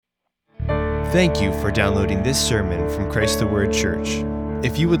Thank you for downloading this sermon from Christ the Word Church.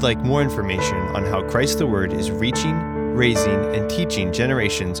 If you would like more information on how Christ the Word is reaching, raising, and teaching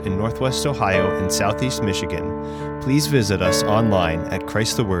generations in Northwest Ohio and Southeast Michigan, please visit us online at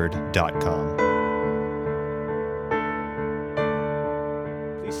christtheword.com.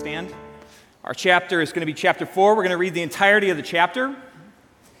 Please stand. Our chapter is going to be chapter 4. We're going to read the entirety of the chapter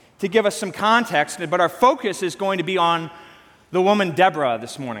to give us some context, but our focus is going to be on the woman Deborah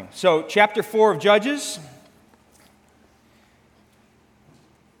this morning. So, chapter 4 of Judges.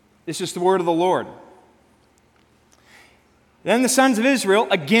 This is the word of the Lord. Then the sons of Israel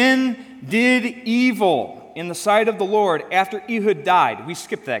again did evil in the sight of the Lord after Ehud died. We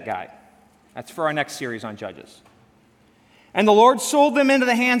skipped that guy. That's for our next series on Judges. And the Lord sold them into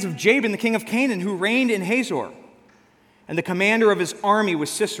the hands of Jabin, the king of Canaan, who reigned in Hazor. And the commander of his army was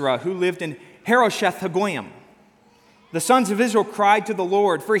Sisera, who lived in Harosheth Hagoyim. The sons of Israel cried to the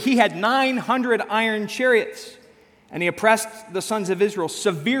Lord, for he had 900 iron chariots, and he oppressed the sons of Israel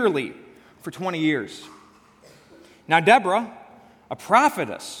severely for 20 years. Now Deborah, a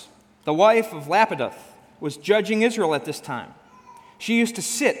prophetess, the wife of Lapidoth, was judging Israel at this time. She used to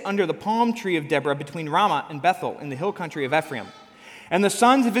sit under the palm tree of Deborah between Ramah and Bethel in the hill country of Ephraim. And the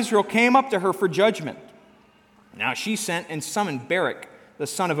sons of Israel came up to her for judgment. Now she sent and summoned Barak, the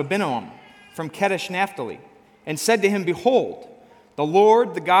son of Abinoam, from Kedesh Naphtali, and said to him, Behold, the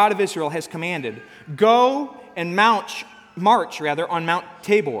Lord, the God of Israel, has commanded, Go and march on Mount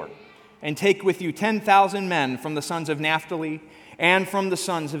Tabor, and take with you 10,000 men from the sons of Naphtali and from the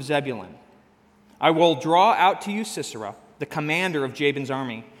sons of Zebulun. I will draw out to you Sisera, the commander of Jabin's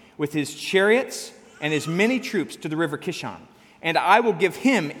army, with his chariots and his many troops to the river Kishon, and I will give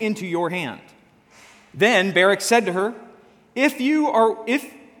him into your hand. Then Barak said to her, If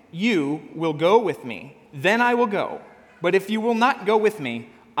you will go with me, then I will go. But if you will not go with me,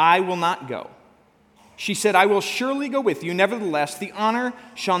 I will not go. She said, I will surely go with you. Nevertheless, the honor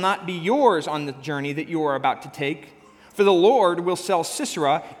shall not be yours on the journey that you are about to take, for the Lord will sell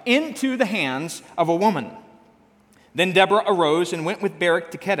Sisera into the hands of a woman. Then Deborah arose and went with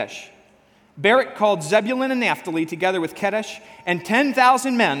Barak to Kedesh. Barak called Zebulun and Naphtali together with Kedesh, and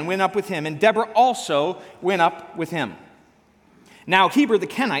 10,000 men went up with him, and Deborah also went up with him. Now Heber the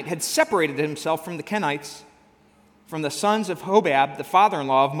Kenite had separated himself from the Kenites, from the sons of Hobab, the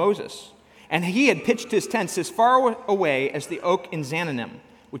father-in-law of Moses. And he had pitched his tents as far away as the oak in Zananim,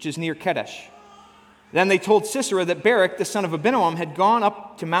 which is near Kedesh. Then they told Sisera that Barak, the son of Abinoam, had gone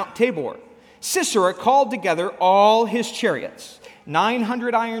up to Mount Tabor. Sisera called together all his chariots,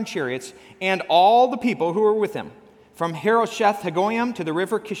 900 iron chariots, and all the people who were with him, from Harosheth Hagoyim to the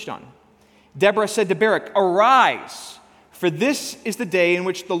river Kishon. Deborah said to Barak, Arise, for this is the day in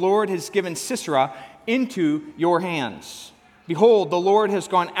which the Lord has given Sisera into your hands. Behold, the Lord has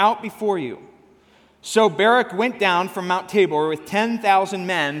gone out before you. So Barak went down from Mount Tabor with 10,000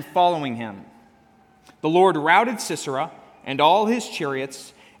 men following him. The Lord routed Sisera and all his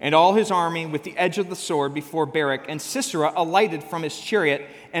chariots and all his army with the edge of the sword before Barak, and Sisera alighted from his chariot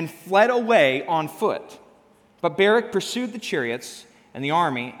and fled away on foot. But Barak pursued the chariots and the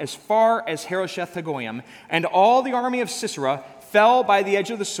army as far as Harosheth Hagoyim, and all the army of Sisera fell by the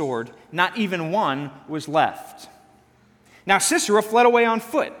edge of the sword. Not even one was left. Now Sisera fled away on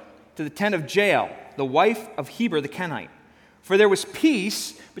foot to the tent of Jael, the wife of Heber the Kenite. For there was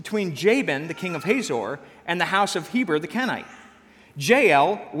peace between Jabin, the king of Hazor, and the house of Heber the Kenite.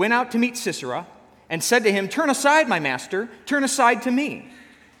 Jael went out to meet Sisera and said to him, Turn aside, my master, turn aside to me.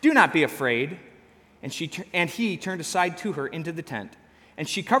 Do not be afraid. And he turned aside to her into the tent, and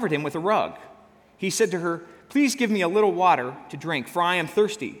she covered him with a rug. He said to her, Please give me a little water to drink, for I am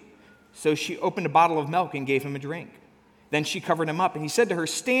thirsty. So she opened a bottle of milk and gave him a drink. Then she covered him up, and he said to her,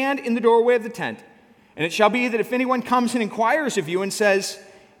 Stand in the doorway of the tent, and it shall be that if anyone comes and inquires of you and says,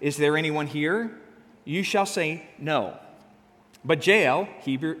 Is there anyone here? You shall say, No. But Jael,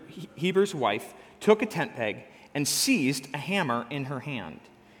 Heber's wife, took a tent peg and seized a hammer in her hand,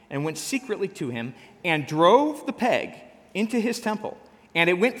 and went secretly to him and drove the peg into his temple, and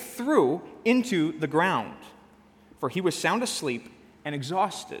it went through into the ground, for he was sound asleep and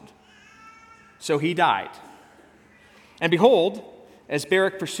exhausted. So he died. And behold, as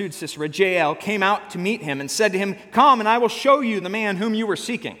Barak pursued Sisera, Jael came out to meet him and said to him, Come, and I will show you the man whom you were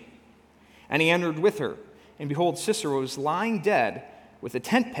seeking. And he entered with her, and behold, Sisera was lying dead with a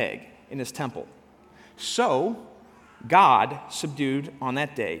tent peg in his temple. So God subdued on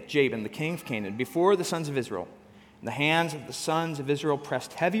that day Jabin, the king of Canaan, before the sons of Israel. And the hands of the sons of Israel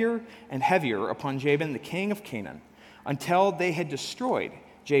pressed heavier and heavier upon Jabin, the king of Canaan, until they had destroyed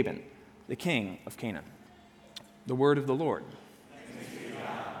Jabin, the king of Canaan. The word of the Lord.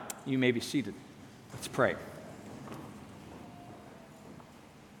 You may be seated. Let's pray.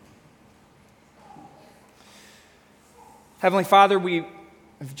 Heavenly Father, we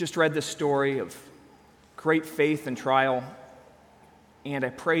have just read this story of great faith and trial, and I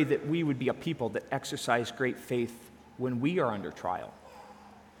pray that we would be a people that exercise great faith when we are under trial.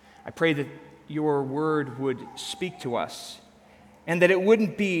 I pray that your word would speak to us, and that it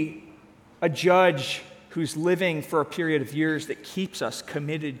wouldn't be a judge who's living for a period of years that keeps us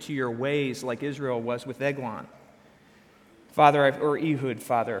committed to your ways like Israel was with Eglon. Father, or Ehud,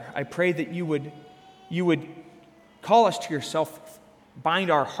 Father, I pray that you would call us to yourself,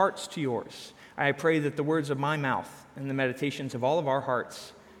 bind our hearts to yours. I pray that the words of my mouth and the meditations of all of our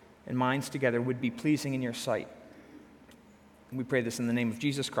hearts and minds together would be pleasing in your sight. And we pray this in the name of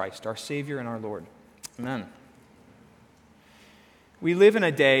Jesus Christ, our Savior and our Lord. Amen. We live in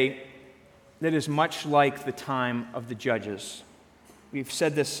a day that is much like the time of the judges. We've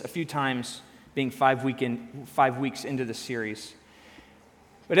said this a few times, being 5 weeks into the series.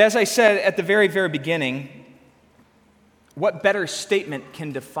 But as I said at the very, very beginning, what better statement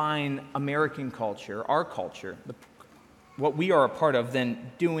can define American culture, our culture, what we are a part of,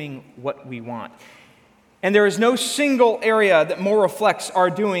 than doing what we want? And there is no single area that more reflects our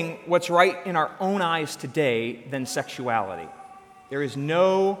doing what's right in our own eyes today than sexuality. There is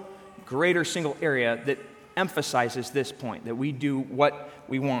no greater single area that emphasizes this point, that we do what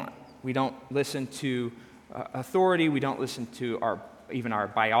we want. We don't listen to authority. We don't listen to even our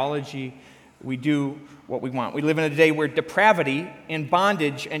biology. We do what we want. We live in a day where depravity and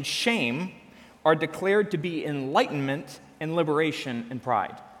bondage and shame are declared to be enlightenment and liberation and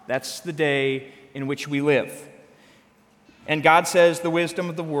pride. That's the day in which we live. And God says the wisdom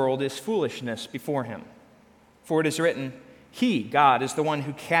of the world is foolishness before him. For it is written, He, God, is the one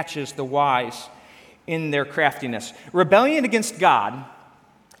who catches the wise in their craftiness. Rebellion against God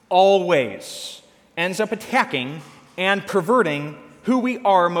always ends up attacking and perverting who we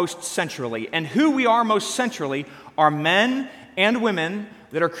are most centrally. And who we are most centrally are men and women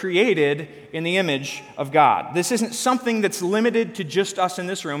that are created in the image of God. This isn't something that's limited to just us in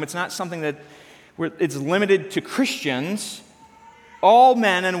this room. It's not something that it's limited to Christians. All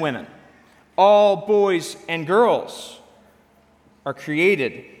men and women, all boys and girls are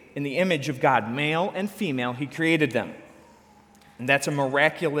created in the image of God. Male and female, he created them. And that's a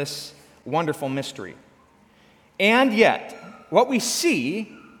miraculous, wonderful mystery. And yet, what we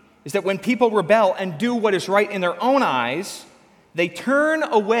see is that when people rebel and do what is right in their own eyes, they turn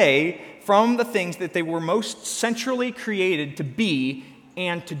away from the things that they were most centrally created to be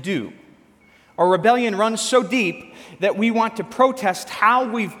and to do. Our rebellion runs so deep that we want to protest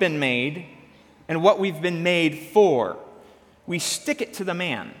how we've been made and what we've been made for. We stick it to the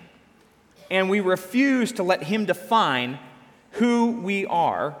man, and we refuse to let him define who we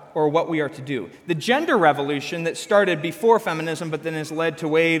are or what we are to do. The gender revolution that started before feminism but then has led to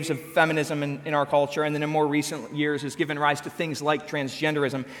waves of feminism in our culture, and then in more recent years has given rise to things like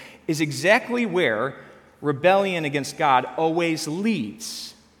transgenderism, is exactly where rebellion against God always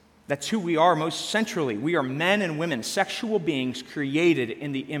leads. That's who we are most centrally. We are men and women, sexual beings created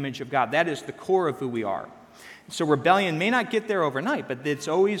in the image of God. That is the core of who we are. So rebellion may not get there overnight, but it's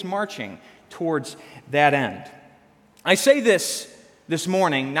always marching towards that end. I say this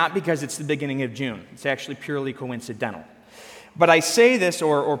morning not because it's the beginning of June. It's actually purely coincidental. But I say this,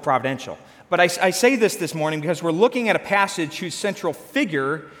 or providential. But I say this morning because we're looking at a passage whose central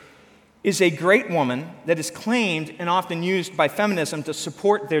figure is a great woman that is claimed and often used by feminism to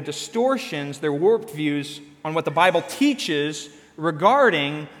support their distortions, their warped views on what the Bible teaches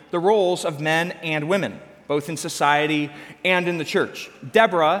regarding the roles of men and women, both in society and in the church.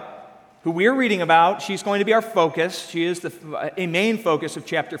 Deborah, who we're reading about, she's going to be our focus. She is a main focus of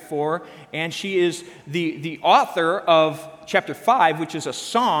chapter 4, and she is the author of chapter 5, which is a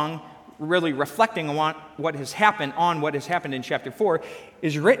song really reflecting on what has happened in chapter 4,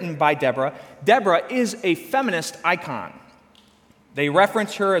 is written by Deborah. Deborah is a feminist icon. They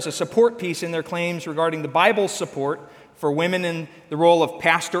reference her as a support piece in their claims regarding the Bible's support for women in the role of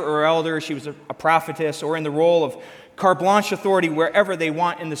pastor or elder. She was a prophetess, or in the role of carte blanche authority wherever they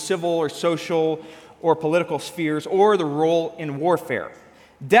want in the civil or social or political spheres, or the role in warfare.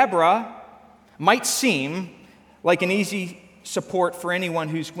 Deborah might seem like an easy support for anyone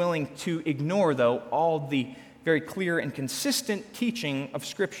who's willing to ignore, though, all the very clear and consistent teaching of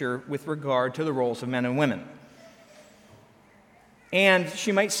Scripture with regard to the roles of men and women. And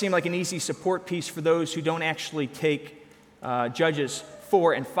she might seem like an easy support piece for those who don't actually take Judges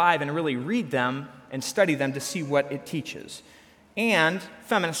 4 and 5 and really read them and study them to see what it teaches. And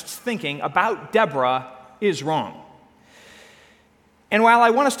feminists' thinking about Deborah is wrong. And while I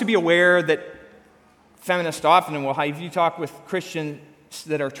want us to be aware that feminists often will, if you talk with Christians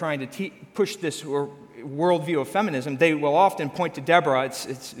that are trying to push this worldview of feminism, they will often point to Deborah.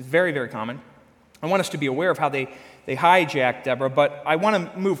 It's very, very common. I want us to be aware of how they hijacked Deborah, but I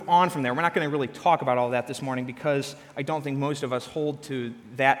want to move on from there. We're not going to really talk about all that this morning because I don't think most of us hold to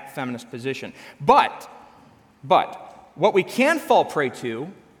that feminist position. But what we can fall prey to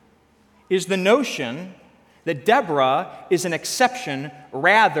is the notion that Deborah is an exception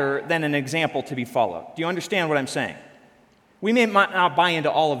rather than an example to be followed. Do you understand what I'm saying? We may not buy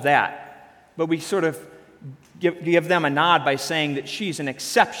into all of that, but we sort of give them a nod by saying that she's an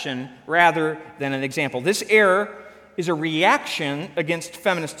exception rather than an example. This error is a reaction against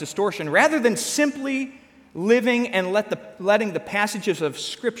feminist distortion rather than simply living and letting the passages of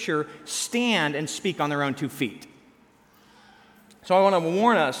Scripture stand and speak on their own 2 feet. So I want to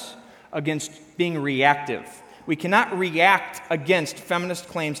warn us against being reactive. We cannot react against feminist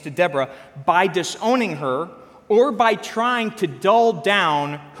claims to Deborah by disowning her or by trying to dull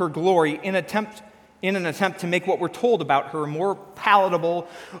down her glory in an attempt to make what we're told about her more palatable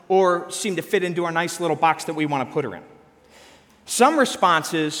or seem to fit into our nice little box that we want to put her in. Some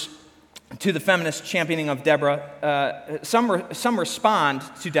responses to the feminist championing of Deborah, some respond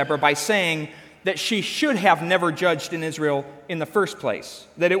to Deborah by saying that she should have never judged in Israel in the first place,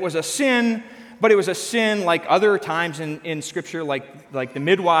 that it was a sin, but it was a sin like other times in Scripture, like the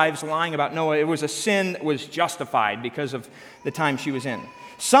midwives lying about Noah. It was a sin that was justified because of the time she was in.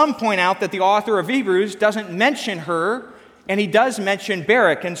 Some point out that the author of Hebrews doesn't mention her, and he does mention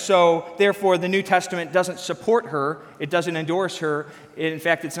Barak, and so therefore the New Testament doesn't support her, it doesn't endorse her. In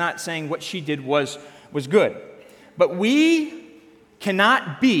fact, it's not saying what she did was good. But we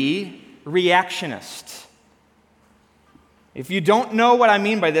cannot be reactionist. If you don't know what I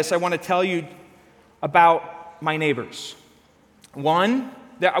mean by this, I want to tell you about my neighbors. One,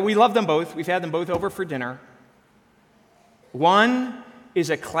 we love them both. We've had them both over for dinner. One is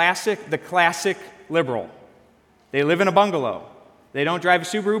the classic liberal. They live in a bungalow. They don't drive a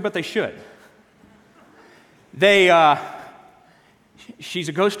Subaru, but they should. She's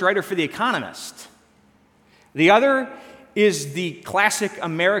a ghostwriter for The Economist. The other is the classic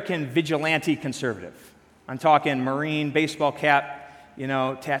American vigilante conservative. I'm talking Marine, baseball cap,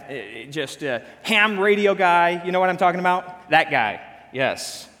 just a ham radio guy. You know what I'm talking about? That guy.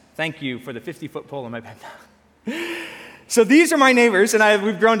 Yes. Thank you for the 50-foot pole in my bed. So these are my neighbors, and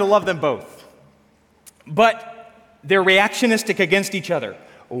we've grown to love them both. But they're reactionistic against each other.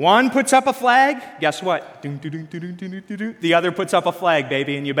 One puts up a flag, guess what? The other puts up a flag,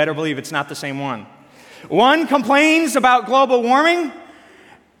 baby, and you better believe it's not the same one. One complains about global warming,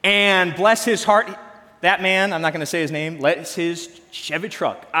 and bless his heart, that man, I'm not going to say his name, lets his Chevy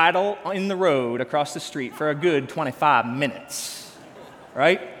truck idle in the road across the street for a good 25 minutes,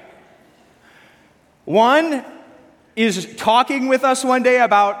 right? One is talking with us one day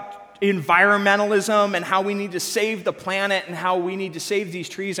about environmentalism and how we need to save the planet and how we need to save these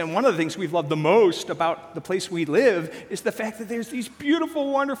trees. And one of the things we've loved the most about the place we live is the fact that there's these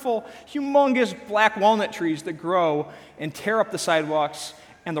beautiful, wonderful, humongous black walnut trees that grow and tear up the sidewalks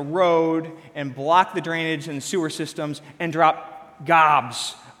and the road and block the drainage and sewer systems and drop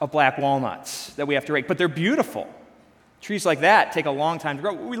gobs of black walnuts that we have to rake. But they're beautiful. Trees like that take a long time to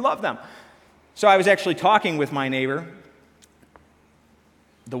grow. We love them. So I was actually talking with my neighbor,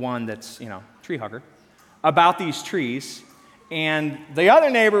 the one that's, tree hugger, about these trees, and the other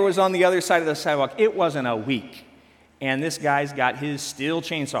neighbor was on the other side of the sidewalk. It wasn't a week, and this guy's got his steel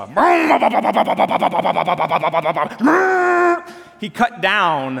chainsaw. He cut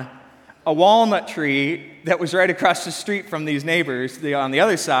down a walnut tree that was right across the street from these neighbors on the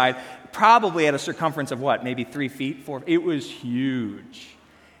other side, probably at a circumference of maybe 3 feet, 4. It was huge.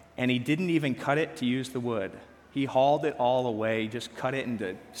 And he didn't even cut it to use the wood. He hauled it all away, just cut it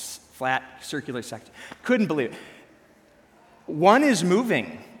into flat, circular sections. Couldn't believe it. One is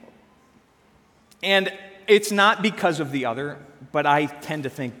moving. And it's not because of the other, but I tend to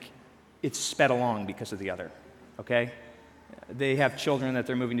think it's sped along because of the other, okay? They have children that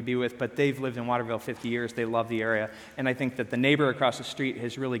they're moving to be with, but they've lived in Waterville 50 years. They love the area. And I think that the neighbor across the street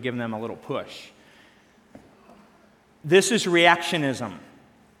has really given them a little push. This is reactionism.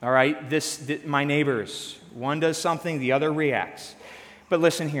 All right, my neighbors, one does something, the other reacts. But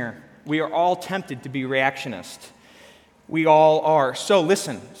listen here, we are all tempted to be reactionist. We all are. So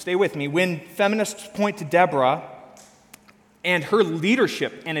listen, stay with me. When feminists point to Deborah and her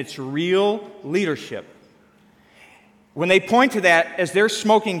leadership, and it's real leadership, when they point to that as their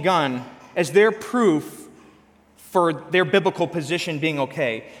smoking gun, as their proof for their biblical position being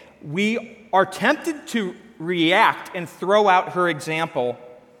okay, we are tempted to react and throw out her example,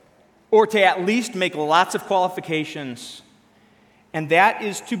 or to at least make lots of qualifications, and that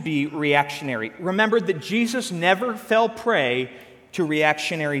is to be reactionary. Remember that Jesus never fell prey to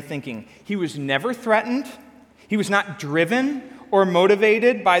reactionary thinking. He was never threatened. He was not driven or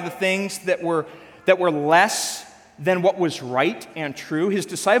motivated by the things that were less than what was right and true. His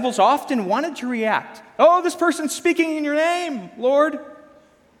disciples often wanted to react. Oh, this person's speaking in your name, Lord,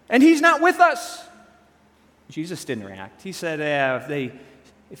 and he's not with us. Jesus didn't react. He said,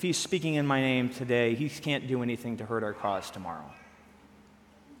 if he's speaking in my name today, he can't do anything to hurt our cause tomorrow.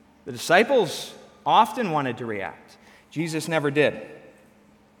 The disciples often wanted to react. Jesus never did.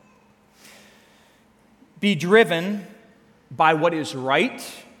 Be driven by what is right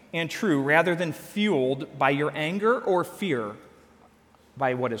and true rather than fueled by your anger or fear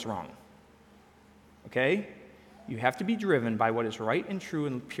by what is wrong. Okay? You have to be driven by what is right and true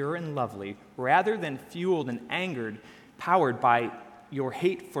and pure and lovely rather than fueled and angered, powered by your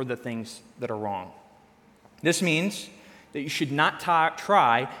hate for the things that are wrong. This means that you should not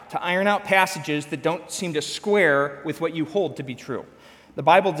try to iron out passages that don't seem to square with what you hold to be true. The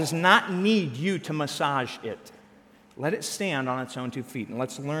Bible does not need you to massage it. Let it stand on its own 2 feet, and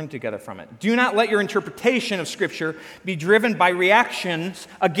let's learn together from it. Do not let your interpretation of Scripture be driven by reactions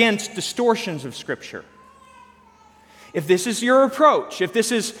against distortions of Scripture. If this is your approach, if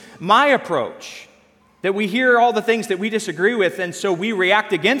this is my approach, that we hear all the things that we disagree with and so we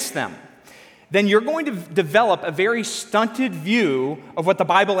react against them, then you're going to develop a very stunted view of what the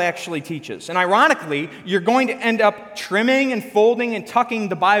Bible actually teaches. And ironically, you're going to end up trimming and folding and tucking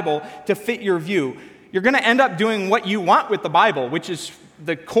the Bible to fit your view. You're going to end up doing what you want with the Bible, which is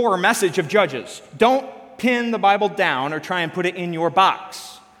the core message of Judges. Don't pin the Bible down or try and put it in your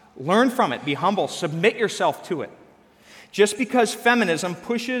box. Learn from it. Be humble. Submit yourself to it. Just because feminism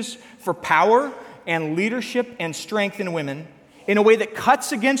pushes for power and leadership and strength in women in a way that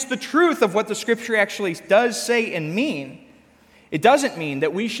cuts against the truth of what the Scripture actually does say and mean, it doesn't mean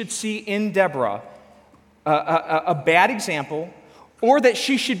that we should see in Deborah a bad example or that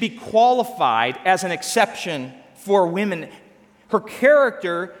she should be qualified as an exception for women. Her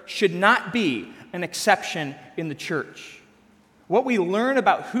character should not be an exception in the church. What we learn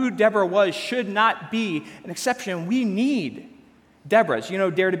about who Deborah was should not be an exception. We need Deborahs. You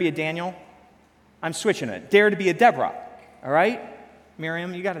know, Dare to be a Daniel? I'm switching it. Dare to be a Deborah. All right?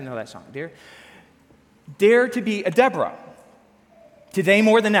 Miriam, you got to know that song. Dare to be a Deborah. Today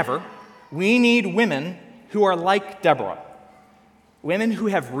more than ever, we need women who are like Deborah. Women who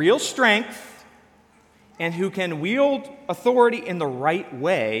have real strength and who can wield authority in the right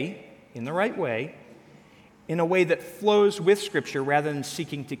way, in a way that flows with Scripture rather than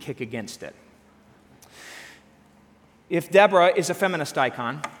seeking to kick against it. If Deborah is a feminist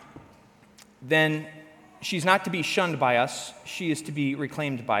icon, then she's not to be shunned by us, she is to be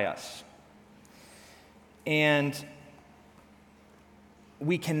reclaimed by us. And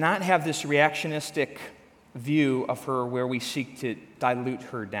we cannot have this reactionistic view of her where we seek to dilute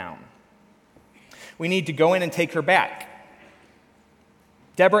her down. We need to go in and take her back.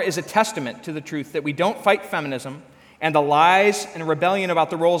 Deborah is a testament to the truth that we don't fight feminism and the lies and rebellion about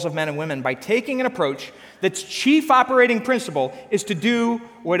the roles of men and women by taking an approach that's chief operating principle is to do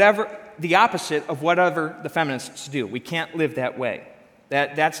whatever the opposite of whatever the feminists do. We can't live that way.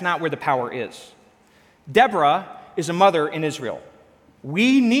 That's not where the power is. Deborah is a mother in Israel.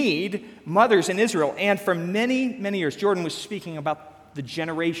 We need mothers in Israel. And for many, many years, Jordan was speaking about the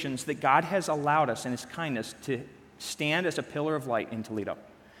generations that God has allowed us in His kindness to stand as a pillar of light in Toledo.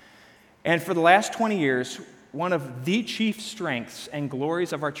 And for the last 20 years, one of the chief strengths and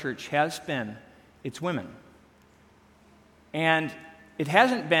glories of our church has been its women. And it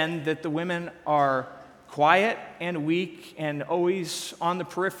hasn't been that the women are quiet and weak and always on the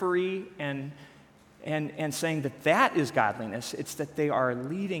periphery and saying that is godliness. It's that they are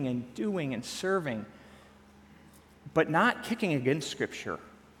leading and doing and serving, but not kicking against Scripture,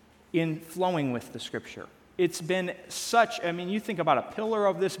 in flowing with the Scripture. It's been you think about a pillar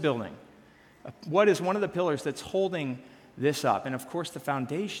of this building. What is one of the pillars that's holding this up? And of course, the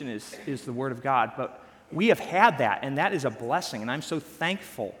foundation is the Word of God, but we have had that, and that is a blessing, and I'm so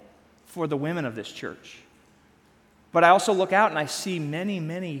thankful for the women of this church. But I also look out and I see many,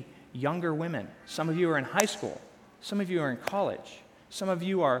 many younger women. Some of you are in high school. Some of you are in college. Some of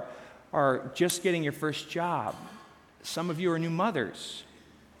you are just getting your first job. Some of you are new mothers.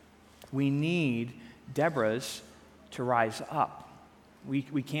 We need Deborahs to rise up. We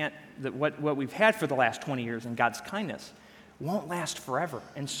can't, what we've had for the last 20 years in God's kindness won't last forever.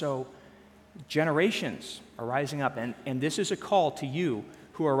 And so generations are rising up, and this is a call to you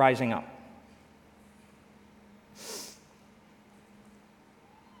who are rising up.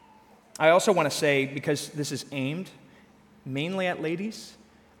 I also want to say, because this is aimed mainly at ladies,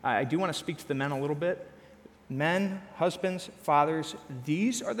 I do want to speak to the men a little bit. Men, husbands, fathers,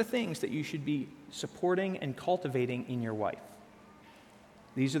 these are the things that you should be supporting and cultivating in your wife.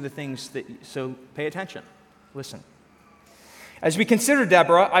 These are the things so pay attention. Listen. As we consider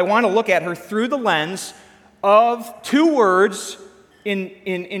Deborah, I want to look at her through the lens of two words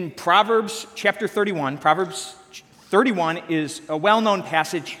in Proverbs chapter 31. Proverbs 31 is a well-known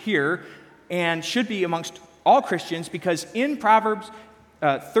passage here and should be amongst all Christians because in Proverbs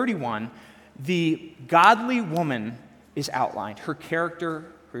 31, the godly woman is outlined. Her character,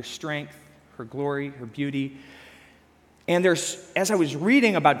 her strength, her glory, her beauty. And as I was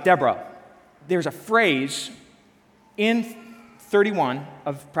reading about Deborah, there's a phrase in 31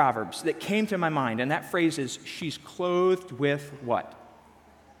 of Proverbs that came to my mind, and that phrase is, she's clothed with what?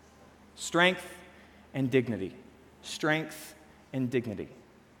 Strength and dignity. Strength and dignity.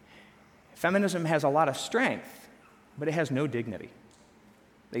 Feminism has a lot of strength, but it has no dignity.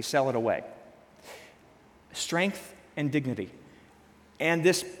 They sell it away. Strength and dignity. And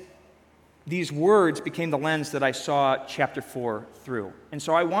these words became the lens that I saw chapter 4 through. And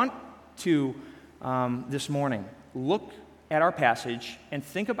so I want to, this morning, look at our passage and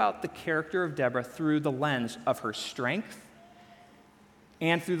think about the character of Deborah through the lens of her strength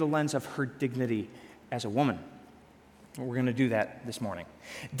and through the lens of her dignity as a woman. We're going to do that this morning.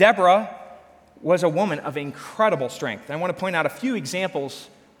 Deborah was a woman of incredible strength. I want to point out a few examples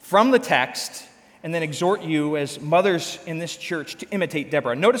from the text and then exhort you as mothers in this church to imitate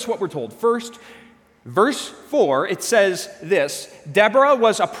Deborah. Notice what we're told. First, verse 4, it says this, Deborah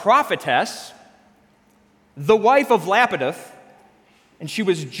was a prophetess, the wife of Lapidoth, and she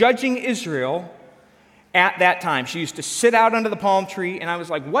was judging Israel at that time. She used to sit out under the palm tree, and I was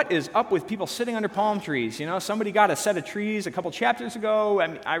like, what is up with people sitting under palm trees? You know, somebody got a set of trees a couple chapters ago.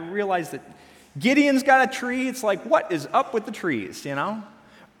 I realized that Gideon's got a tree. It's like, what is up with the trees, you know?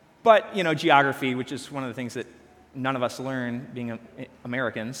 But, you know, geography, which is one of the things that none of us learn being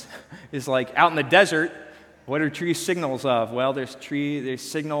Americans, is like out in the desert, what are trees signals of? Well, they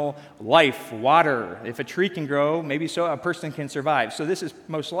signal life, water. If a tree can grow, maybe so a person can survive. So this is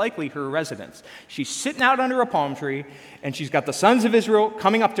most likely her residence. She's sitting out under a palm tree, and she's got the sons of Israel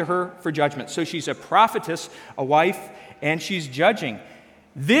coming up to her for judgment. So she's a prophetess, a wife, and she's judging.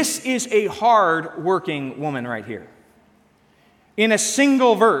 This is a hard-working woman right here. In a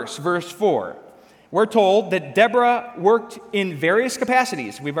single verse, verse 4, we're told that Deborah worked in various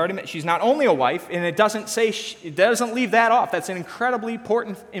capacities. We've already met she's not only a wife, and it doesn't leave that off. That's an incredibly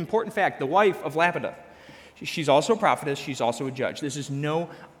important fact. The wife of Lapidoth. She's also a prophetess. She's also a judge. This is no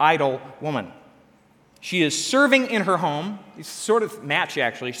idle woman. She is serving in her home. It's sort of match,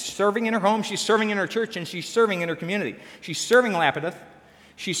 actually. She's serving in her home. She's serving in her church, and she's serving in her community. She's serving Lapidoth.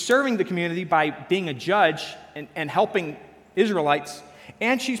 She's serving the community by being a judge and helping Israelites,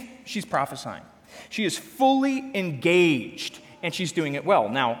 and she's prophesying. She is fully engaged, and she's doing it well.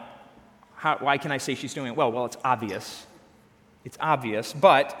 Now, why can I say she's doing it well? Well, it's obvious. It's obvious,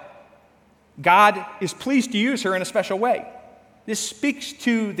 but God is pleased to use her in a special way. This speaks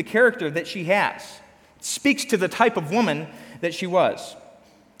to the character that she has. It speaks to the type of woman that she was.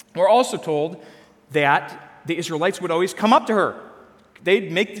 We're also told that the Israelites would always come up to her.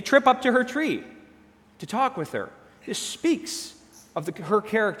 They'd make the trip up to her tree to talk with her. This speaks of her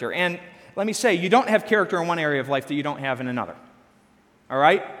character. And let me say, you don't have character in one area of life that you don't have in another. All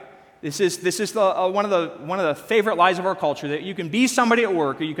right? This is one of the favorite lies of our culture, that you can be somebody at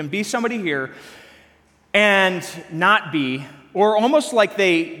work or you can be somebody here and not be, or almost like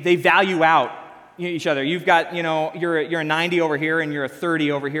they value out each other. You've got, you're a 90 over here and you're a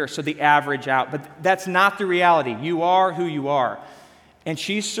 30 over here, so the average out. But that's not the reality. You are who you are. And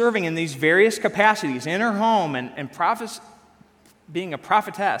she's serving in these various capacities in her home and being a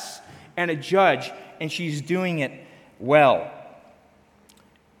prophetess and a judge, and she's doing it well.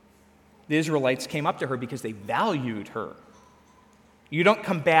 The Israelites came up to her because they valued her. You don't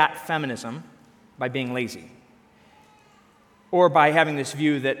combat feminism by being lazy or by having this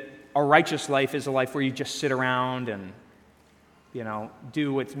view that a righteous life is a life where you just sit around and,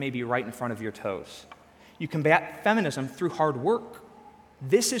 do what's maybe right in front of your toes. You combat feminism through hard work.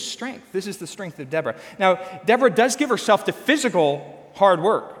 This is strength. This is the strength of Deborah. Now, Deborah does give herself to physical hard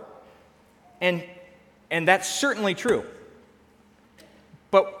work, and that's certainly true.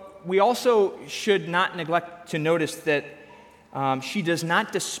 But we also should not neglect to notice that she does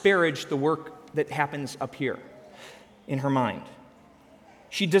not disparage the work that happens up here in her mind.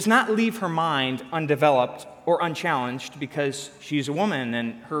 She does not leave her mind undeveloped or unchallenged because she's a woman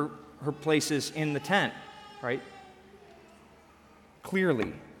and her place is in the tent, right?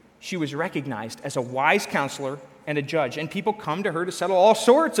 Clearly, she was recognized as a wise counselor and a judge, and people come to her to settle all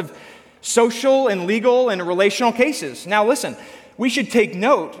sorts of social and legal and relational cases. Now listen, we should take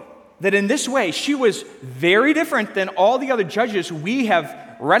note that in this way, she was very different than all the other judges we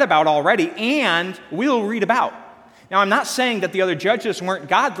have read about already and we'll read about. Now, I'm not saying that the other judges weren't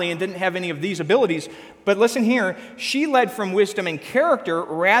godly and didn't have any of these abilities, but listen here, she led from wisdom and character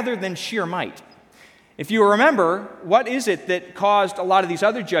rather than sheer might. If you remember, what is it that caused a lot of these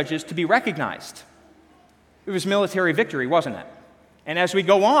other judges to be recognized? It was military victory, wasn't it? And as we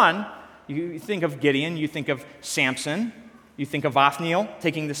go on, you think of Gideon, you think of Samson, you think of Othniel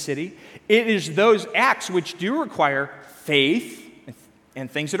taking the city. It is those acts which do require faith and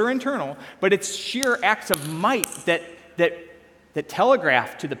things that are internal, but it's sheer acts of might that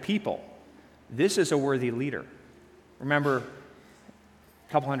telegraph to the people, this is a worthy leader. Remember,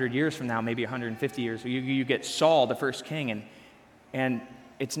 a couple hundred years from now, maybe 150 years, you get Saul, the first king, and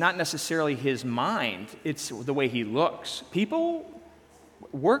it's not necessarily his mind, it's the way he looks. People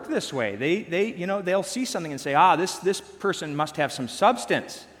work this way. They'll see something and say, this person must have some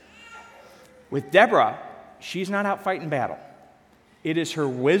substance. With Deborah, she's not out fighting battle. It is her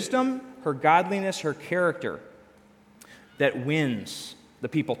wisdom, her godliness, her character that wins the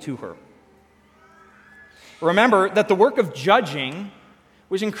people to her. Remember that the work of judging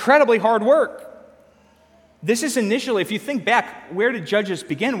was incredibly hard work. This is initially, if you think back, where did Judges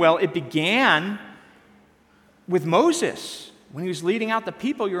begin? Well, it began with Moses. When he was leading out the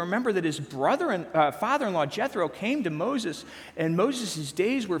people, you remember that his father-in-law Jethro came to Moses, and Moses'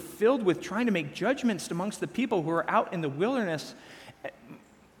 days were filled with trying to make judgments amongst the people who were out in the wilderness,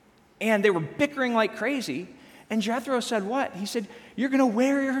 and they were bickering like crazy. And Jethro said what? He said, you're going to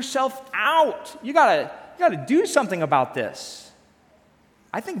wear yourself out. You got to do something about this.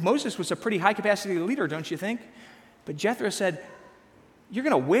 I think Moses was a pretty high-capacity leader, don't you think? But Jethro said, you're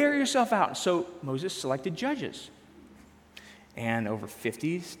going to wear yourself out. And so Moses selected judges. And over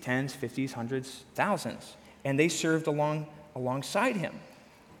 50s, 10s, 50s, hundreds, thousands. And they served alongside him.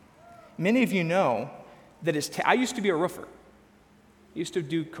 Many of you know that I used to be a roofer. I used to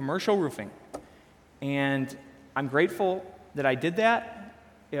do commercial roofing. And I'm grateful that I did that.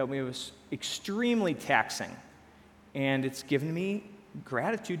 It was extremely taxing. And it's given me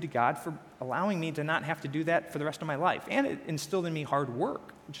gratitude to God for allowing me to not have to do that for the rest of my life. And it instilled in me hard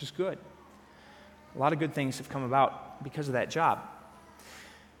work, which is good. A lot of good things have come about because of that job.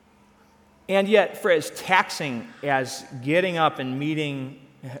 And yet, for as taxing as getting up and meeting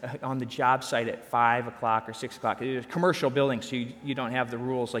on the job site at 5 o'clock or 6 o'clock, it's commercial buildings, so you don't have the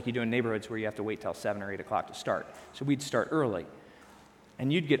rules like you do in neighborhoods where you have to wait till 7 or 8 o'clock to start. So we'd start early.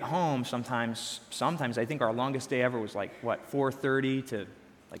 And you'd get home sometimes I think our longest day ever was 4:30 to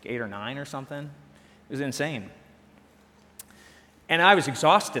 8 or 9 or something. It was insane. And I was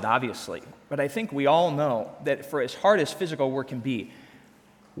exhausted, obviously, but I think we all know that for as hard as physical work can be,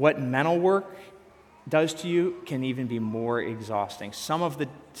 what mental work does to you can even be more exhausting. Some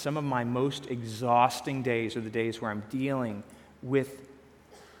of my most exhausting days are the days where I'm dealing with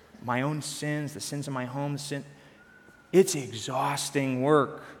my own sins, the sins of my home, It's exhausting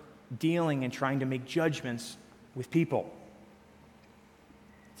work, dealing and trying to make judgments with people.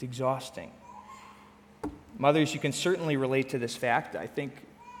 It's exhausting. Mothers, you can certainly relate to this fact. I think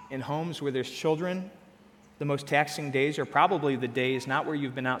in homes where there's children, the most taxing days are probably the days not where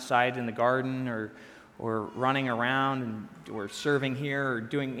you've been outside in the garden or running around or serving here or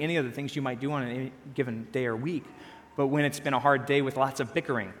doing any of the things you might do on a given day or week, but when it's been a hard day with lots of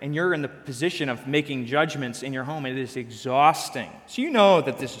bickering and you're in the position of making judgments in your home, it is exhausting. So you know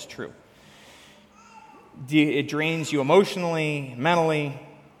that this is true. It drains you emotionally, mentally,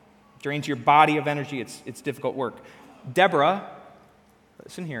 drains your body of energy. It's difficult work. Deborah,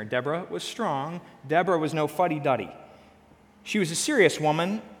 listen here, Deborah was strong. Deborah was no fuddy-duddy. She was a serious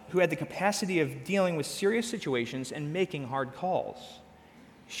woman who had the capacity of dealing with serious situations and making hard calls.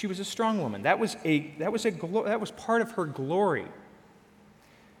 She was a strong woman. That was part of her glory.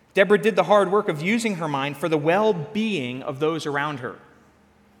 Deborah did the hard work of using her mind for the well-being of those around her.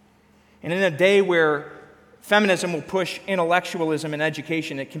 And in a day where feminism will push intellectualism in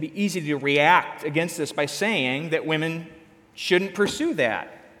education, it can be easy to react against this by saying that women shouldn't pursue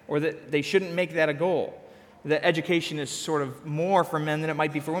that or that they shouldn't make that a goal. That education is sort of more for men than it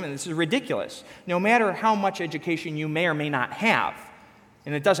might be for women. This is ridiculous. No matter how much education you may or may not have,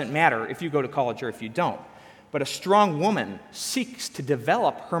 and it doesn't matter if you go to college or if you don't, but a strong woman seeks to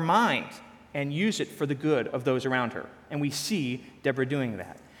develop her mind and use it for the good of those around her. And we see Deborah doing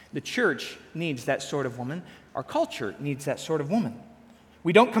that. The church needs that sort of woman. Our culture needs that sort of woman.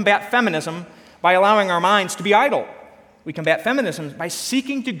 We don't combat feminism by allowing our minds to be idle. We combat feminism by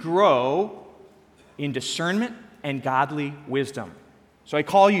seeking to grow in discernment and godly wisdom. So I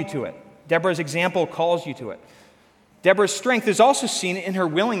call you to it. Deborah's example calls you to it. Deborah's strength is also seen in her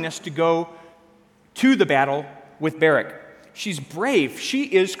willingness to go to the battle with Barak. She's brave. She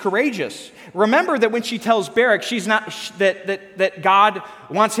is courageous. Remember that when she tells Barak that God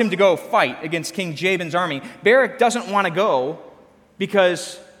wants him to go fight against King Jabin's army, Barak doesn't want to go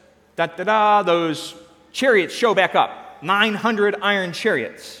because those chariots show back up. 900 iron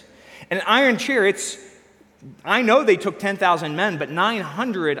chariots. And iron chariots, I know they took 10,000 men, but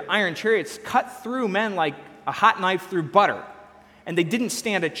 900 iron chariots cut through men like a hot knife through butter. And they didn't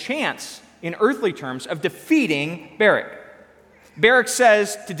stand a chance in earthly terms of defeating Barak. Barak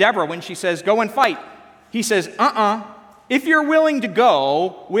says to Deborah when she says, go and fight, he says, if you're willing to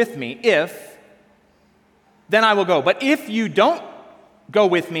go with me, then I will go. But if you don't go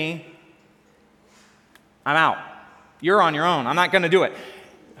with me, I'm out. You're on your own. I'm not going to do it.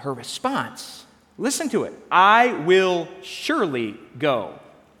 Her response, listen to it. I will surely go.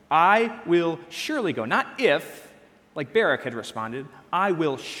 I will surely go. Not if, like Barak had responded, I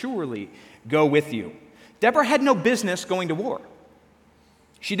will surely go with you. Deborah had no business going to war.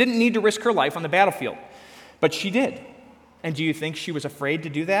 She didn't need to risk her life on the battlefield, but she did. And do you think she was afraid to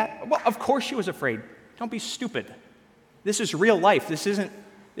do that? Well, of course she was afraid. Don't be stupid. This is real life. This isn't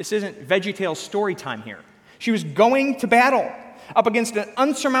VeggieTales story time here. She was going to battle up against an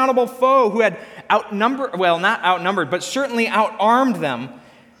unsurmountable foe who had not outnumbered, but certainly outarmed them.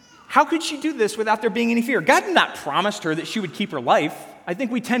 How could she do this without there being any fear? God had not promised her that she would keep her life. I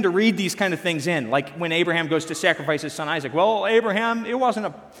think we tend to read these kind of things in, like when Abraham goes to sacrifice his son Isaac. Well, Abraham,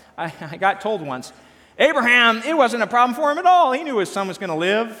 I got told once, Abraham, it wasn't a problem for him at all. He knew his son was going to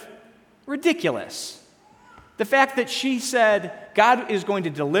live. Ridiculous. The fact that she said, God is going to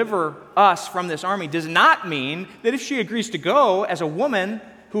deliver us from this army does not mean that if she agrees to go as a woman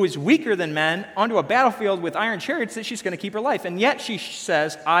who is weaker than men onto a battlefield with iron chariots, that she's going to keep her life. And yet she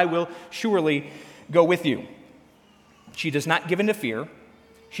says, I will surely go with you. She does not give in to fear.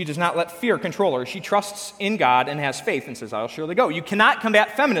 She does not let fear control her. She trusts in God and has faith and says, I'll surely go. You cannot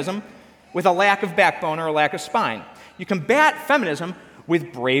combat feminism with a lack of backbone or a lack of spine. You combat feminism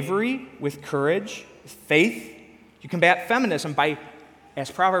with bravery, with courage, with faith. You combat feminism by, as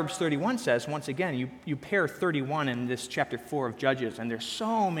Proverbs 31 says, once again, you pair 31 in this chapter 4 of Judges, and there's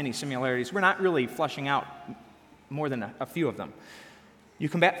so many similarities. We're not really fleshing out more than a few of them. You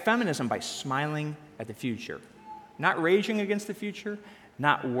combat feminism by smiling at the future. Not raging against the future,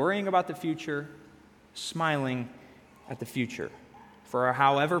 not worrying about the future, smiling at the future, for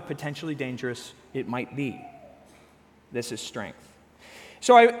however potentially dangerous it might be. This is strength.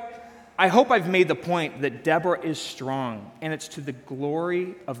 So I hope I've made the point that Deborah is strong, and it's to the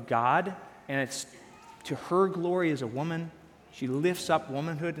glory of God, and it's to her glory as a woman. She lifts up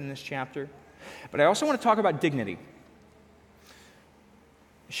womanhood in this chapter. But I also want to talk about dignity.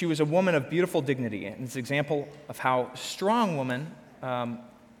 She was a woman of beautiful dignity, and it's an example of how strong woman,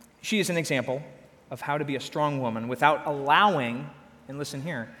 she is an example of how to be a strong woman without allowing, and listen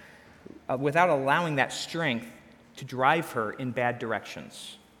here, without allowing that strength to drive her in bad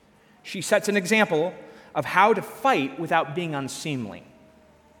directions. She sets an example of how to fight without being unseemly.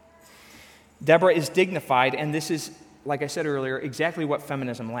 Deborah is dignified, and this is, like I said earlier, exactly what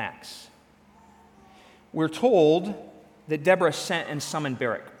feminism lacks. We're told that Deborah sent and summoned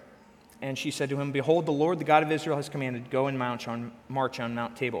Barak. And she said to him, behold, the Lord, the God of Israel, has commanded, go and march on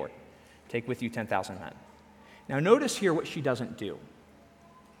Mount Tabor. Take with you 10,000 men. Now notice here what she doesn't do.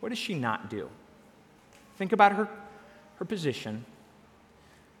 What does she not do? Think about her position.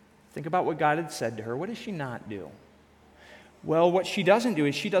 Think about what God had said to her. What does she not do? Well, what she doesn't do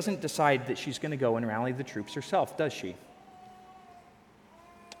is she doesn't decide that she's going to go and rally the troops herself, does she?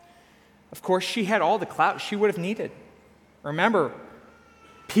 Of course, she had all the clout she would have needed. Remember,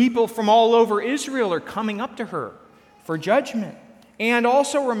 people from all over Israel are coming up to her for judgment. And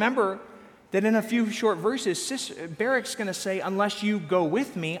also remember that in a few short verses, Barak's going to say, unless you go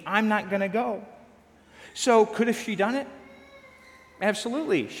with me, I'm not going to go. So could have she done it?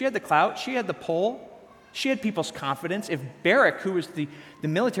 Absolutely. She had the clout. She had the pull. She had people's confidence. If Barak, who was the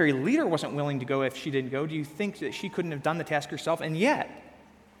military leader, wasn't willing to go if she didn't go, do you think that she couldn't have done the task herself? And yet,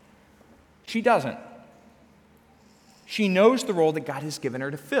 she doesn't. She knows the role that God has given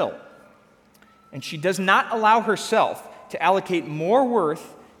her to fill. And she does not allow herself to allocate more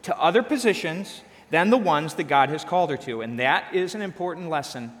worth to other positions than the ones that God has called her to. And that is an important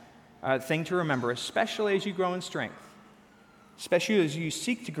lesson, thing to remember, especially as you grow in strength, especially as you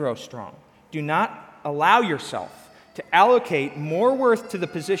seek to grow strong. Do not allow yourself to allocate more worth to the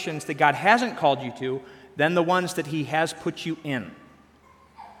positions that God hasn't called you to than the ones that he has put you in.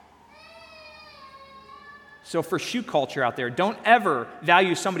 So for shoe culture out there, don't ever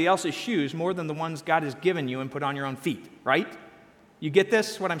value somebody else's shoes more than the ones God has given you and put on your own feet, right? You get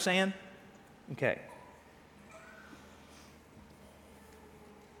this, what I'm saying? Okay.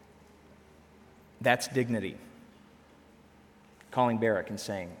 That's dignity. Calling Barak and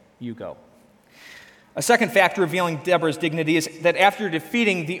saying, you go. A second factor revealing Deborah's dignity is that after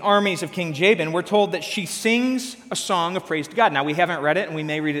defeating the armies of King Jabin, we're told that she sings a song of praise to God. Now, we haven't read it, and we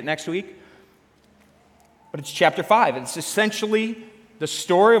may read it next week, but it's chapter 5. It's essentially the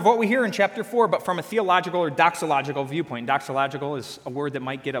story of what we hear in chapter 4, but from a theological or doxological viewpoint. Doxological is a word that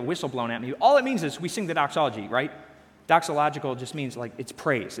might get a whistle blown at me. All it means is we sing the doxology, right? Doxological just means like it's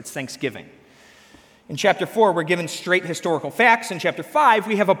praise, it's thanksgiving. In chapter 4, we're given straight historical facts. In chapter 5,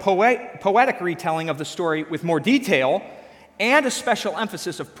 we have a poetic retelling of the story with more detail and a special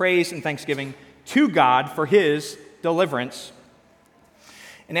emphasis of praise and thanksgiving to God for his deliverance.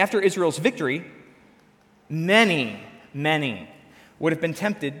 And after Israel's victory, many would have been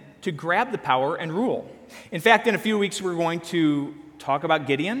tempted to grab the power and rule. In fact, in a few weeks, we're going to talk about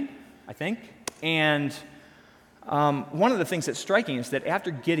Gideon, I think, and one of the things that's striking is that after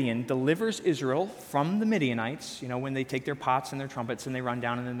Gideon delivers Israel from the Midianites, when they take their pots and their trumpets and they run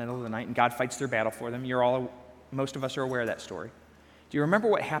down in the middle of the night and God fights their battle for them, most of us are aware of that story. Do you remember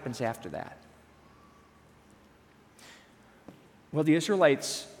what happens after that? Well, the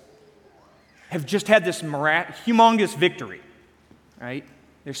Israelites have just had this humongous victory, right?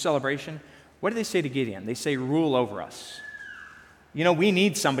 Their celebration. What do they say to Gideon? They say, rule over us. We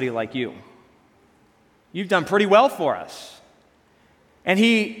need somebody like you. You've done pretty well for us. And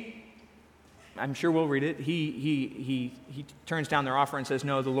I'm sure we'll read it, he turns down their offer and says,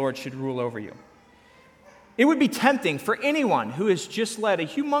 no, the Lord should rule over you. It would be tempting for anyone who has just led a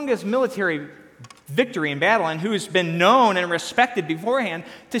humongous military victory in battle and who has been known and respected beforehand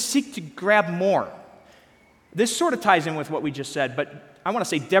to seek to grab more. This sort of ties in with what we just said, but I want to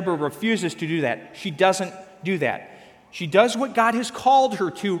say Deborah refuses to do that. She doesn't do that. She does what God has called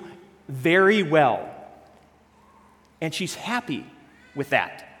her to very well. And she's happy with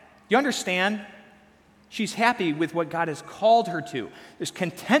that. You understand? She's happy with what God has called her to. There's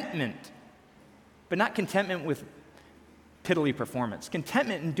contentment, but not contentment with piddly performance.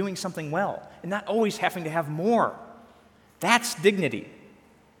 Contentment in doing something well and not always having to have more. That's dignity.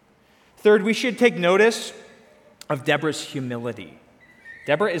 Third, we should take notice of Deborah's humility.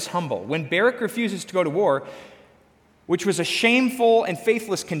 Deborah is humble. When Barak refuses to go to war, which was a shameful and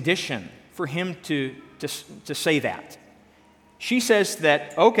faithless condition for him to say that. She says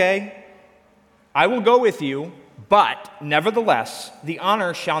that, okay, I will go with you, but nevertheless, the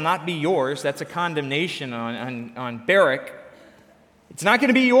honor shall not be yours. That's a condemnation on Barak. It's not going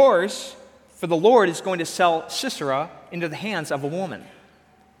to be yours, for the Lord is going to sell Sisera into the hands of a woman.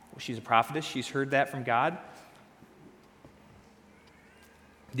 Well, she's a prophetess. She's heard that from God.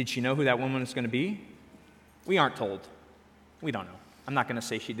 Did she know who that woman is going to be? We aren't told. We don't know. I'm not going to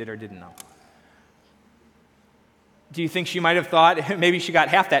say she did or didn't know. Do you think she might have thought, maybe she got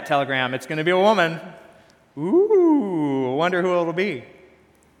half that telegram, it's going to be a woman? Ooh, I wonder who it'll be.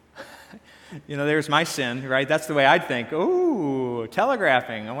 There's my sin, right? That's the way I'd think. Ooh,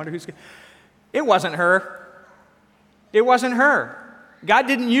 telegraphing. I wonder who's going to... It wasn't her. It wasn't her. God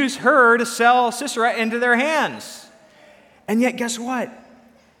didn't use her to sell Sisera into their hands. And yet, guess what?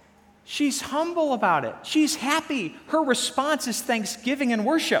 She's humble about it. She's happy. Her response is thanksgiving and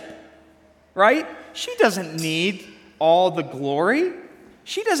worship, right? She doesn't need all the glory.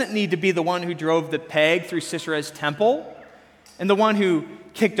 She doesn't need to be the one who drove the peg through Sisera's temple and the one who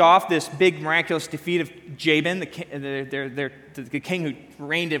kicked off this big miraculous defeat of Jabin, the king who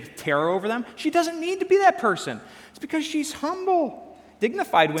reigned of terror over them. She doesn't need to be that person. It's because she's humble.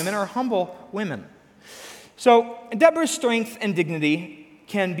 Dignified women are humble women. So Deborah's strength and dignity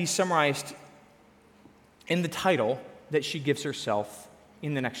can be summarized in the title that she gives herself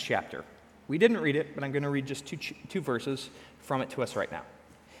in the next chapter. We didn't read it, but I'm going to read just two verses from it to us right now.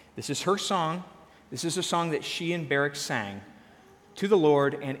 This is her song. This is a song that she and Barak sang to the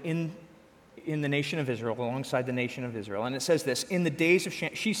Lord and in the nation of Israel, alongside the nation of Israel. And it says this,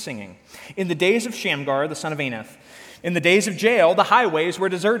 she's singing, in the days of Shamgar, the son of Anath, in the days of Jael, the highways were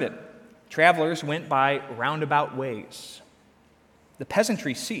deserted. Travelers went by roundabout ways. The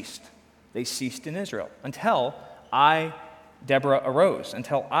peasantry ceased. They ceased in Israel until Deborah arose,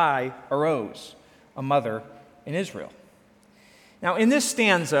 a mother in Israel. Now, in this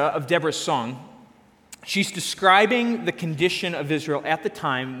stanza of Deborah's song, she's describing the condition of Israel at the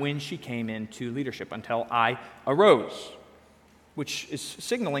time when she came into leadership, until I arose, which is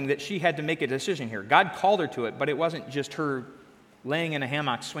signaling that she had to make a decision here. God called her to it, but it wasn't just her laying in a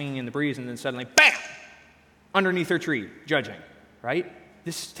hammock, swinging in the breeze, and then suddenly, bam, underneath her tree, judging, right?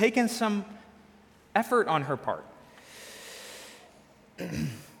 This has taken some effort on her part.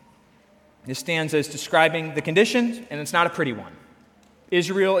 This stanza is describing the conditions, and it's not a pretty one.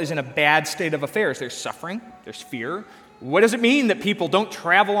 Israel is in a bad state of affairs. There's suffering, there's fear. What does it mean that people don't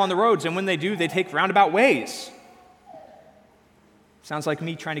travel on the roads, and when they do, they take roundabout ways? Sounds like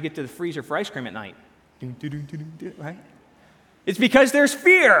me trying to get to the freezer for ice cream at night. Right? It's because there's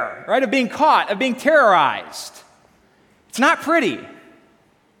fear, right, of being caught, of being terrorized. It's not pretty.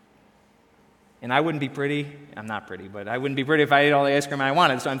 And I wouldn't be pretty. I'm not pretty, but I wouldn't be pretty if I ate all the ice cream I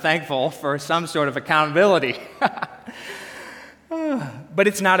wanted, so I'm thankful for some sort of accountability. But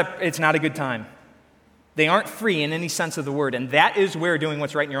it's not a good time. They aren't free in any sense of the word, and that is where doing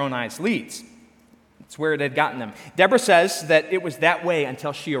what's right in your own eyes leads. It's where it had gotten them. Deborah says that it was that way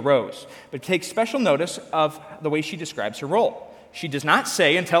until she arose, but takes special notice of the way she describes her role. She does not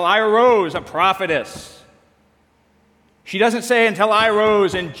say, until I arose, a prophetess. She doesn't say, until I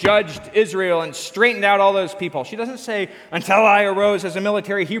arose and judged Israel and straightened out all those people. She doesn't say, until I arose as a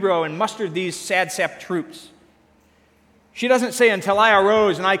military hero and mustered these sad sap troops. She doesn't say, until I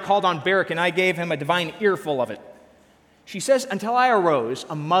arose and I called on Barak and I gave him a divine earful of it. She says, until I arose,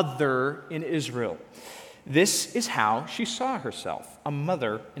 a mother in Israel. This is how she saw herself, a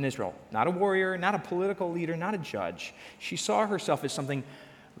mother in Israel. Not a warrior, not a political leader, not a judge. She saw herself as something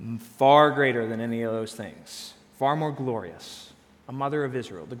far greater than any of those things, far more glorious, a mother of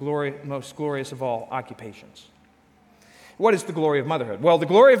Israel, the most glorious of all occupations. What is the glory of motherhood? Well, the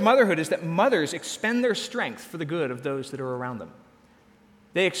glory of motherhood is that mothers expend their strength for the good of those that are around them.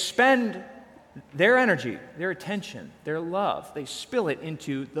 They expend their energy, their attention, their love. They spill it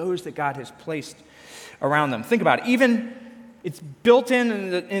into those that God has placed around them. Think about it. Even it's built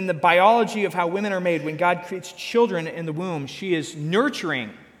in the biology of how women are made. When God creates children in the womb, she is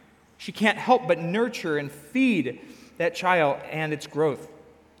nurturing. She can't help but nurture and feed that child and its growth.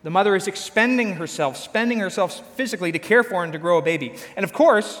 The mother is spending herself physically to care for and to grow a baby. And of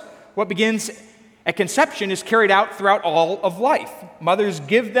course, what begins at conception is carried out throughout all of life. Mothers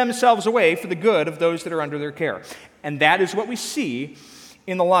give themselves away for the good of those that are under their care. And that is what we see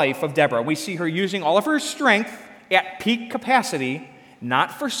in the life of Deborah. We see her using all of her strength at peak capacity,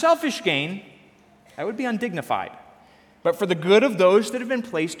 not for selfish gain, that would be undignified, but for the good of those that have been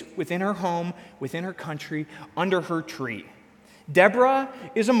placed within her home, within her country, under her tree. Deborah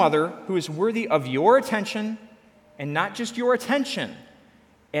is a mother who is worthy of your attention, and not just your attention,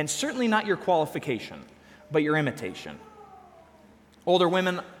 and certainly not your qualification, but your imitation. Older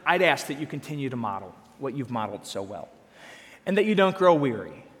women, I'd ask that you continue to model what you've modeled so well, and that you don't grow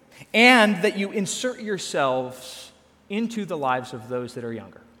weary, and that you insert yourselves into the lives of those that are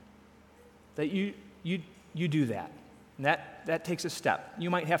younger. That you do that. And that takes a step. You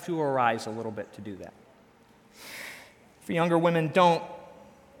might have to arise a little bit to do that. For younger women, don't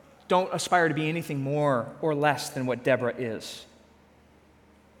aspire to be anything more or less than what Deborah is.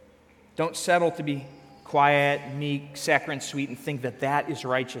 Don't settle to be quiet, meek, saccharine sweet, and think that that is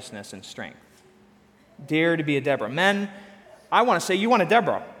righteousness and strength. Dare to be a Deborah. Men, I want to say you want a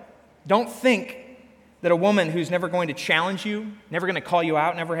Deborah. Don't think that a woman who's never going to challenge you, never going to call you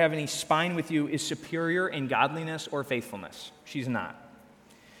out, never have any spine with you is superior in godliness or faithfulness. She's not.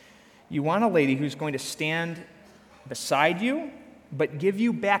 You want a lady who's going to stand beside you, but give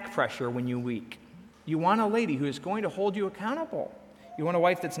you back pressure when you're weak. You want a lady who is going to hold you accountable. You want a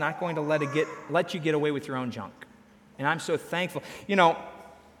wife that's not going to let you get away with your own junk. And I'm so thankful. You know,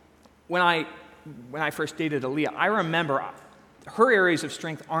 when I first dated Aaliyah, I remember her areas of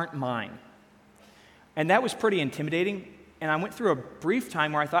strength aren't mine. And that was pretty intimidating. And I went through a brief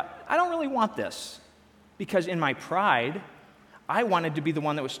time where I thought, I don't really want this. Because in my pride, I wanted to be the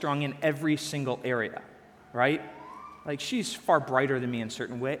one that was strong in every single area, right? Like, she's far brighter than me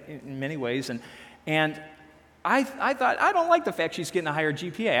in many ways. And I thought, I don't like the fact she's getting a higher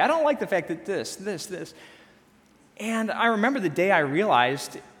GPA. I don't like the fact that this. And I remember the day I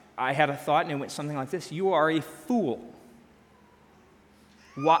realized I had a thought, and it went something like this: you are a fool.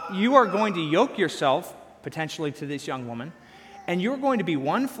 You are going to yoke yourself, potentially, to this young woman, and you're going to be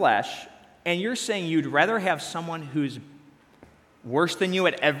one flesh, and you're saying you'd rather have someone who's worse than you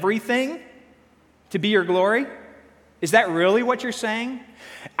at everything to be your glory? Is that really what you're saying?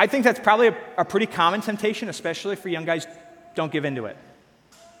 I think that's probably a pretty common temptation, especially for young guys. Don't give into it.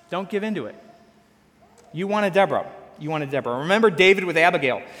 Don't give into it. You want a Deborah. You want a Deborah. Remember David with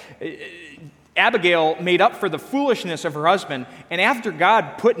Abigail. Abigail made up for the foolishness of her husband, and after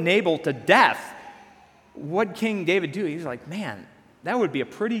God put Nabal to death, what King David do? He's like, man, that would be a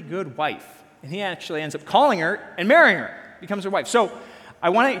pretty good wife. And he actually ends up calling her and marrying her, becomes her wife. So I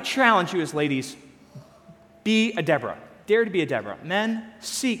want to challenge you as ladies, be a Deborah. Dare to be a Deborah. Men,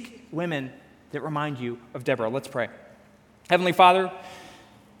 seek women that remind you of Deborah. Let's pray. Heavenly Father,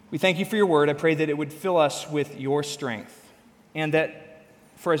 we thank you for your word. I pray that it would fill us with your strength, and that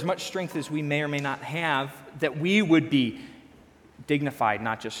for as much strength as we may or may not have, that we would be dignified,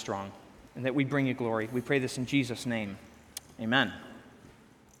 not just strong, and that we bring you glory. We pray this in Jesus' name. Amen.